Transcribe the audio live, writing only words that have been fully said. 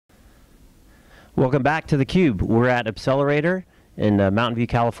Welcome back to theCUBE. We're at Appcelerator in Mountain View,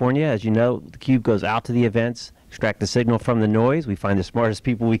 California. As you know, theCUBE goes out to the events, extract the signal from the noise. We find the smartest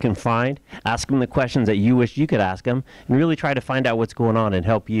people we can find, ask them the questions that you wish you could ask them, and really try to find out what's going on and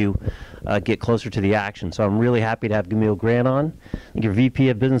help you get closer to the action. So I'm really happy to have Gamiel Gran on. I think you're VP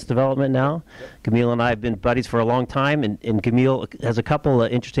of Business Development now. Gamiel and I have been buddies for a long time, and Gamiel has a couple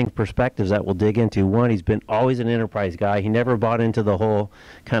of interesting perspectives that we'll dig into. One, he's been always an enterprise guy. He never bought into the whole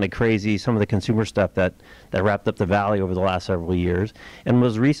kind of crazy, some of the consumer stuff that wrapped up the valley over the last several years, and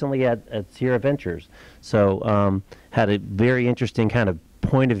was recently at SAP Ventures. So had a very interesting kind of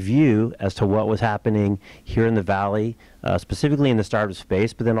point of view as to what was happening here in the valley, specifically in the startup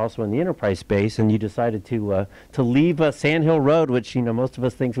space, but then also in the enterprise space. And you decided to leave Sand Hill Road, which most of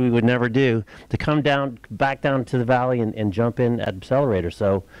us think we would never do, to come back down to the valley and jump in at Appcelerator.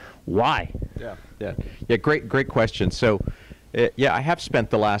 So why? Yeah. Great question. So. Yeah, I have spent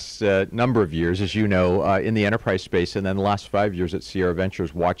the last number of years, as you know, in the enterprise space, and then the last 5 years at SAP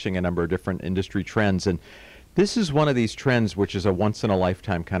Ventures watching a number of different industry trends. And this is one of these trends which is a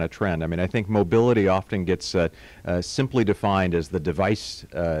once-in-a-lifetime kind of trend. I mean, I think mobility often gets simply defined as the device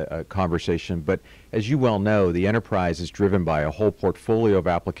conversation, but as you well know, the enterprise is driven by a whole portfolio of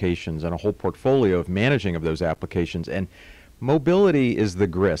applications and a whole portfolio of managing of those applications. And mobility is the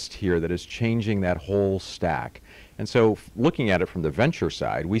grist here that is changing that whole stack. And so looking at it from the venture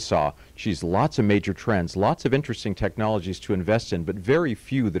side, we saw, geez, lots of major trends, lots of interesting technologies to invest in, but very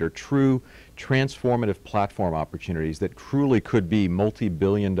few that are true transformative platform opportunities that truly could be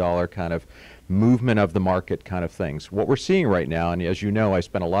multi-billion-dollar kind of movement of the market kind of things. What we're seeing right now, and as you know, I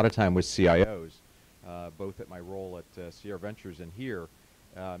spent a lot of time with CIOs, both at my role at SAP Ventures and here,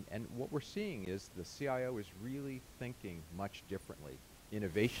 and what we're seeing is the CIO is really thinking much differently.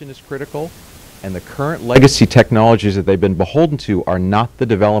 Innovation is critical, and the current legacy technologies that they've been beholden to are not the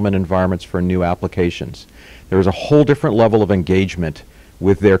development environments for new applications. There is a whole different level of engagement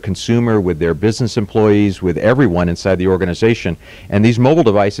with their consumer, with their business employees, with everyone inside the organization, and these mobile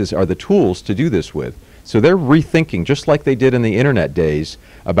devices are the tools to do this with. So they're rethinking, just like they did in the internet days,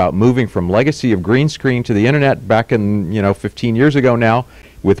 about moving from legacy of green screen to the internet back in 15 years ago now,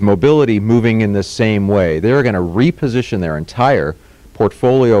 with mobility moving in the same way. They're going to reposition their entire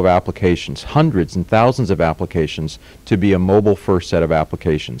portfolio of applications, hundreds and thousands of applications, to be a mobile-first set of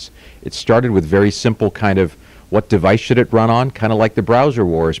applications. It started with very simple kind of, what device should it run on? Kind of like the browser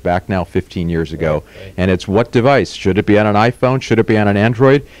wars back now 15 years ago. Right. And it's what device? Should it be on an iPhone? Should it be on an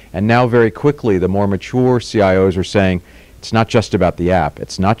Android? And now very quickly, the more mature CIOs are saying, it's not just about the app.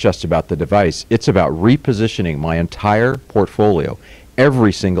 It's not just about the device. It's about repositioning my entire portfolio.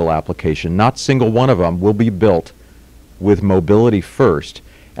 Every single application, not single one of them, will be built with mobility first.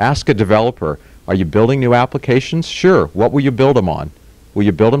 Ask a developer, are you building new applications? Sure. What will you build them on? Will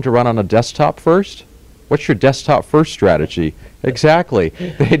you build them to run on a desktop first? What's your desktop first strategy? Exactly.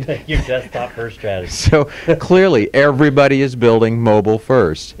 Your desktop first strategy. So clearly everybody is building mobile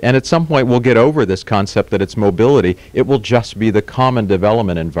first. And at some point we'll get over this concept that it's mobility. It will just be the common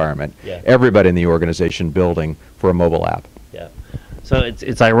development environment. Yeah. Everybody in the organization building for a mobile app. Yeah. So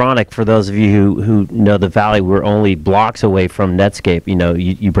it's ironic for those of you who know the Valley, we're only blocks away from Netscape.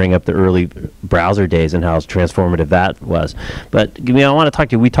 You bring up the early browser days and how transformative that was. But I want to talk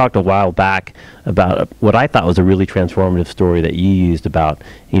to you. We talked a while back about what I thought was a really transformative story that you used about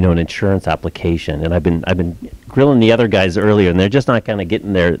an insurance application. And I've been grilling the other guys earlier, and they're just not kind of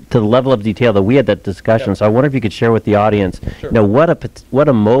getting there to the level of detail that we had that discussion. Yep. So I wonder if you could share with the audience, sure, what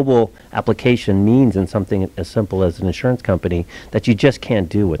a mobile application means in something as simple as an insurance company that you just can't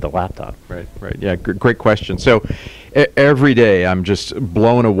do with a laptop. Right. Yeah, great question. So every day I'm just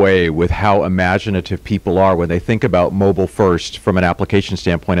blown away with how imaginative people are when they think about mobile first from an application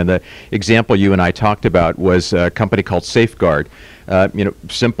standpoint. And the example you and I talked about was a company called Safeguard.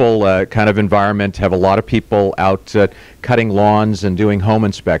 Simple kind of environment, have a lot of people out cutting lawns and doing home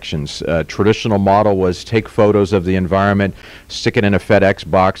inspections. Traditional model was take photos of the environment, stick it in a FedEx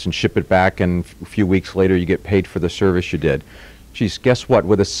box and ship it back, and a few weeks later you get paid for the service you did. Geez, guess what?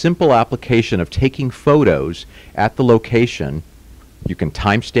 With a simple application of taking photos at the location, you can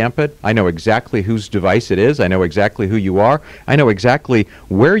timestamp it. I know exactly whose device it is. I know exactly who you are. I know exactly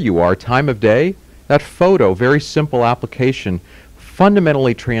where you are, time of day. That photo, very simple application,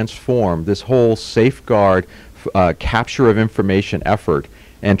 fundamentally transformed this whole Safeguard capture of information effort.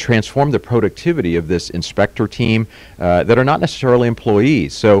 and transform the productivity of this inspector team that are not necessarily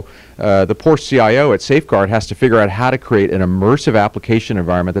employees. So the poor CIO at Safeguard has to figure out how to create an immersive application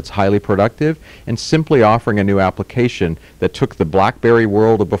environment that's highly productive, and simply offering a new application that took the BlackBerry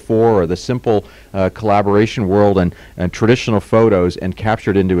world of before, or the simple collaboration world and traditional photos, and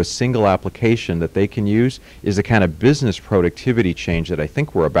captured into a single application that they can use is the kind of business productivity change that I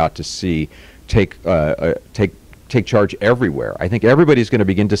think we're about to see take charge everywhere. I think everybody's going to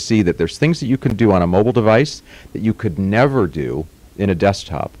begin to see that there's things that you can do on a mobile device that you could never do in a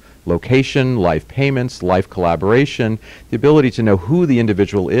desktop. Location, live payments, live collaboration, the ability to know who the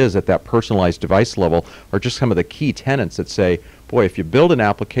individual is at that personalized device level are just some of the key tenets that say, boy, if you build an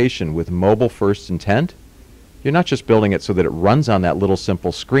application with mobile first intent, you're not just building it so that it runs on that little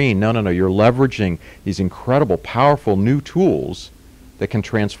simple screen. No, no, no. You're leveraging these incredible, powerful new tools that can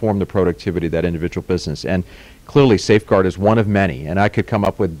transform the productivity of that individual business. And clearly, Safeguard is one of many. And I could come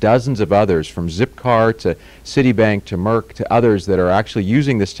up with dozens of others, from Zipcar to Citibank to Merck to others, that are actually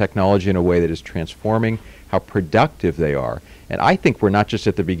using this technology in a way that is transforming how productive they are. And I think we're not just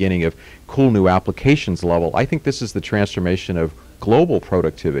at the beginning of cool new applications level. I think this is the transformation of global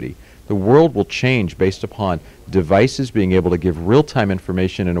productivity. The world will change based upon devices being able to give real-time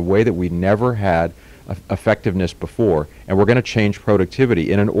information in a way that we never had effectiveness before, and we're going to change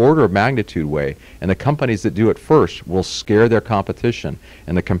productivity in an order of magnitude way, and the companies that do it first will scare their competition,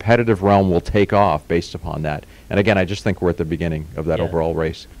 and the competitive realm will take off based upon that. And again, I just think we're at the beginning of that overall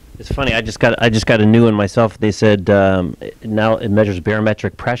race. It's funny. I just got a new one myself. They said now it measures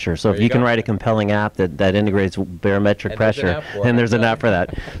barometric pressure. So if you can write a compelling app that integrates barometric pressure, then there's an app for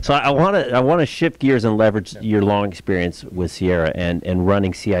that. So I want to shift gears and leverage your long experience with Sierra and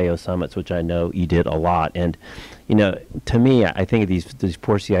running CIO summits, which I know you did a lot. And you know, to me, I think these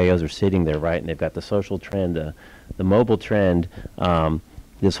poor CIOs are sitting there, right, and they've got the social trend, the mobile trend.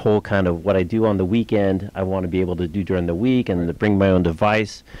 This whole kind of what I do on the weekend, I want to be able to do during the week, and to bring my own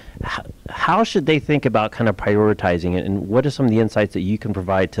device. How should they think about kind of prioritizing it, and what are some of the insights that you can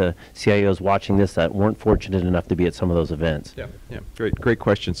provide to CIOs watching this that weren't fortunate enough to be at some of those events? Yeah, great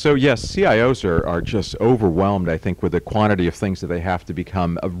question. So yes, CIOs are just overwhelmed, I think, with the quantity of things that they have to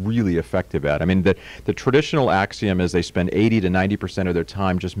become really effective at. I mean, the traditional axiom is they spend 80 to 90% of their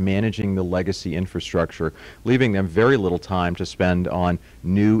time just managing the legacy infrastructure, leaving them very little time to spend on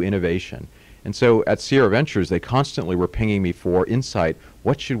new innovation. And so at Sierra Ventures, they constantly were pinging me for insight.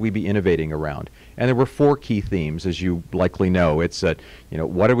 What should we be innovating around? And there were 4 key themes, as you likely know. It's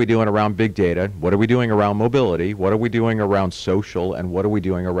what are we doing around big data? What are we doing around mobility? What are we doing around social? And what are we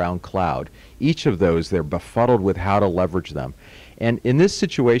doing around cloud? Each of those, they're befuddled with how to leverage them. And in this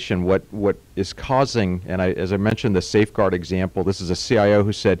situation, what is causing, and as I mentioned the Safeguard example, this is a CIO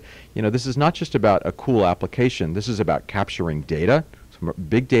who said, this is not just about a cool application. This is about capturing data, from a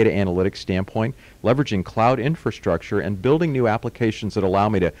big data analytics standpoint, leveraging cloud infrastructure, and building new applications that allow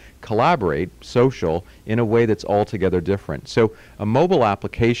me to collaborate, social, in a way that's altogether different. So a mobile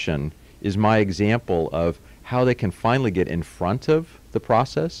application is my example of how they can finally get in front of the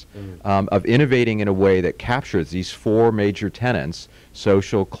process of innovating in a way that captures these 4 major tenets: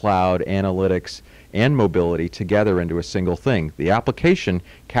 social, cloud, analytics, and mobility together into a single thing. The application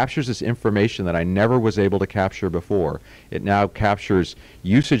captures this information that I never was able to capture before. It now captures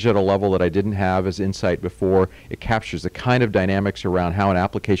usage at a level that I didn't have as insight before. It captures the kind of dynamics around how an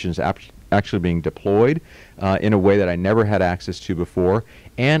application is actually being deployed in a way that I never had access to before.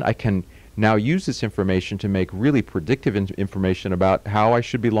 And I can now use this information to make really predictive information about how I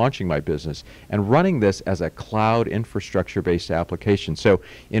should be launching my business, and running this as a cloud infrastructure-based application. So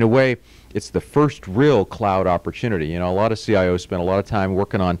in a way, it's the first real cloud opportunity. A lot of CIOs spend a lot of time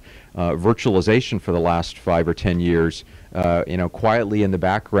working on virtualization for the last 5 or 10 years, quietly in the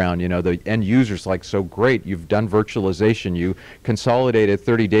background. The end users like, so great, you've done virtualization, you consolidated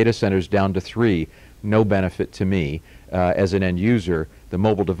 30 data centers down to 3. No benefit to me as an end user. The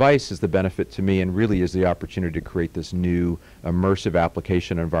mobile device is the benefit to me, and really is the opportunity to create this new immersive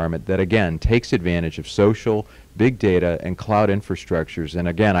application environment that, again, takes advantage of social, big data, and cloud infrastructures. And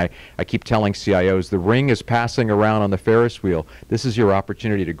again, I keep telling CIOs, the ring is passing around on the Ferris wheel. This is your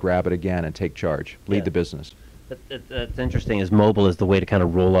opportunity to grab it again and take charge, lead the business. That's interesting, is mobile is the way to kind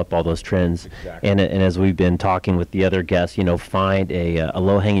of roll up all those trends. Exactly. And as we've been talking with the other guests, find a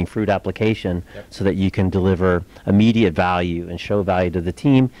low-hanging fruit application so that you can deliver immediate value and show value to the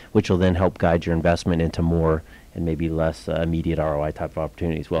team, which will then help guide your investment into more and maybe less immediate ROI type of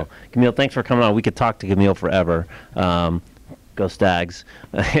opportunities. Well, Gamiel, thanks for coming on. We could talk to Gamiel forever. Go Stags.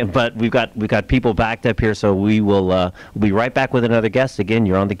 But we've got people backed up here, so we'll be right back with another guest. Again,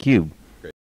 you're on theCUBE.